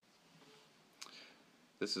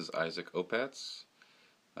This is Isaac Opatz.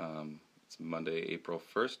 It's Monday, April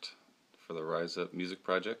 1st for the Rise Up Music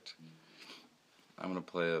Project. I'm going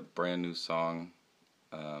to play a brand new song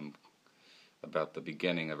about the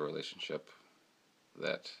beginning of a relationship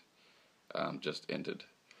that just ended.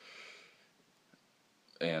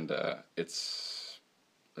 And it's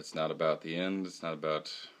not about the end. There's not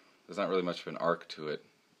really much of an arc to it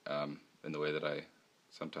in the way that I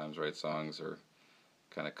sometimes write songs, or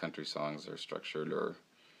kind of country songs are structured, or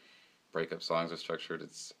breakup songs are structured.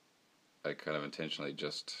 I kind of intentionally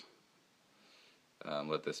just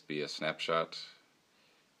let this be a snapshot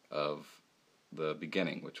of the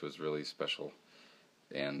beginning, which was really special.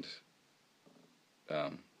 And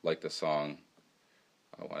like the song,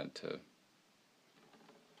 I wanted to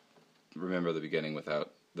remember the beginning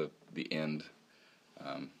without the end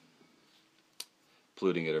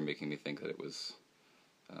polluting it or making me think that it was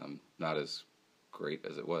not as great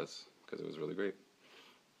as it was, because it was really great.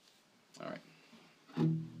 All right.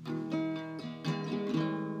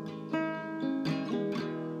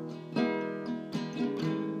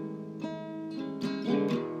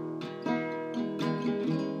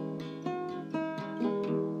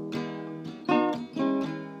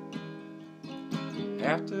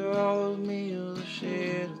 After all those meals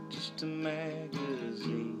shared with just a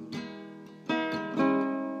magazine,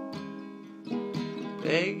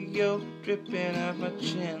 egg yolk dripping off my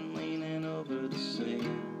chin, leaning over the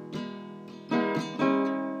sand.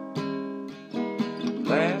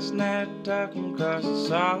 Last night talking across the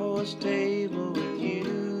sawdust table with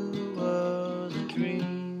you was a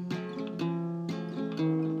dream.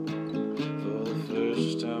 For the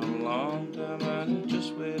first time in a long time, I knew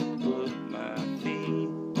just where to put my feet.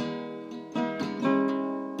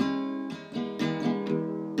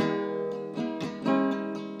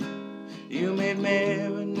 You made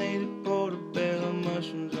marinated portobello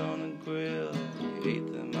mushrooms on the grill. You ate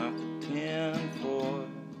them off the tin foil.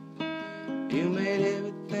 You made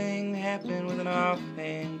everything happen with an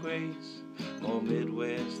offhand grace, more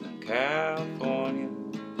Midwest than California.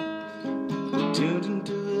 Tuned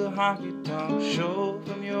into the honky-tonk show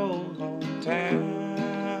from your old hometown.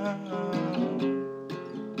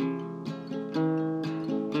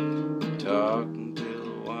 Talked until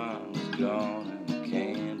the wine was gone and the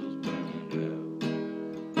candles burned out.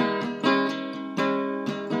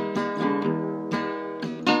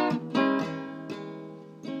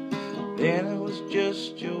 Then it was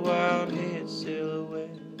just your wild head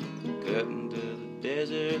silhouette cutting to the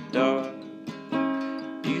desert dark.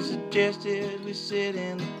 You suggested we sit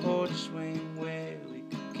in the porch swing where we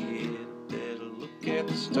could get a better look at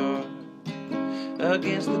the stars.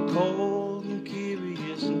 Against the cold and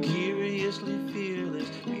curiously fearless,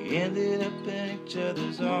 we ended up in each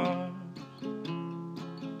other's arms.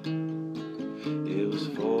 It was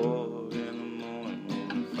 4 in the morning when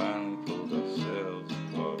we finally pulled ourselves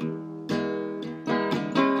apart.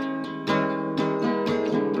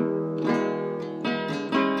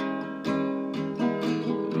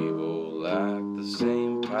 We both liked the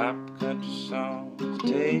same pop country songs,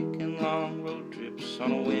 taking long road trips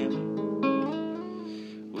on a whim.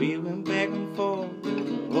 We went back and forth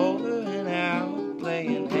over and out,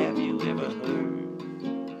 playing Have You Ever Heard?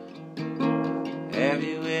 Have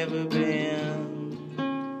you ever been?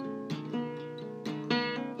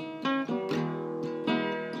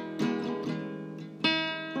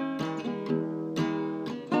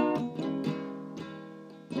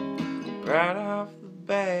 Right off the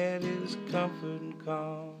bat, it was comfort and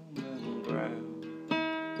calm and ground.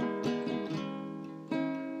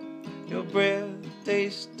 Your breath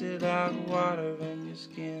tasted like water and your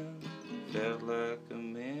skin felt like a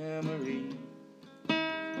memory.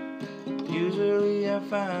 Usually I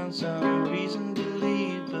find some reason to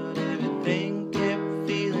leave, but everything kept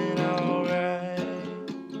feeling alright.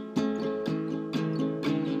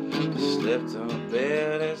 I slept on a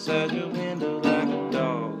bed outside your window like a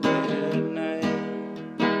dog that night.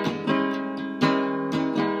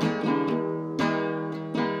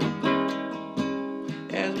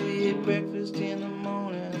 As we ate breakfast in the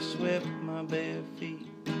morning, I swept my bare feet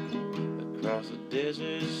across the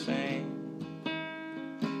desert sand.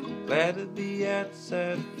 Glad to be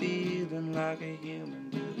outside, feeling like a human,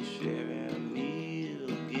 just sharing a meal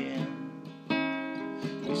again.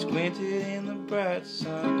 We squinted in the bright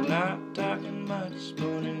sun, not talking much,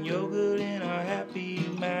 spooning yogurt in our happy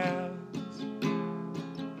mouths,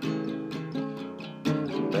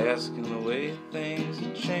 basking the way things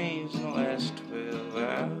have changed in the last 12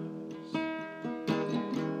 hours.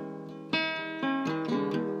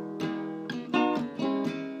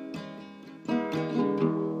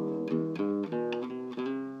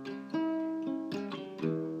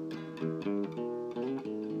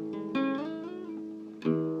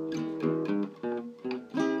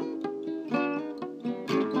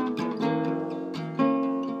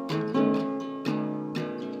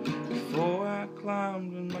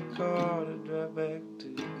 climbed in my car to drive back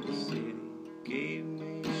to the city. Gave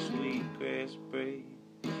me sweet grass braid,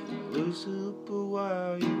 a loose hoop of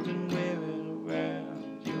wire you've been wearing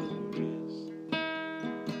around your wrist.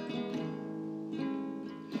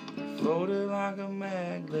 Floated like a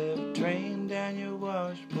maglev train down your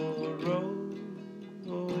washboard road.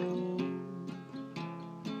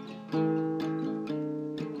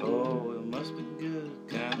 Oh, it must be good,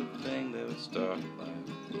 kind of thing that would start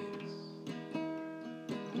life.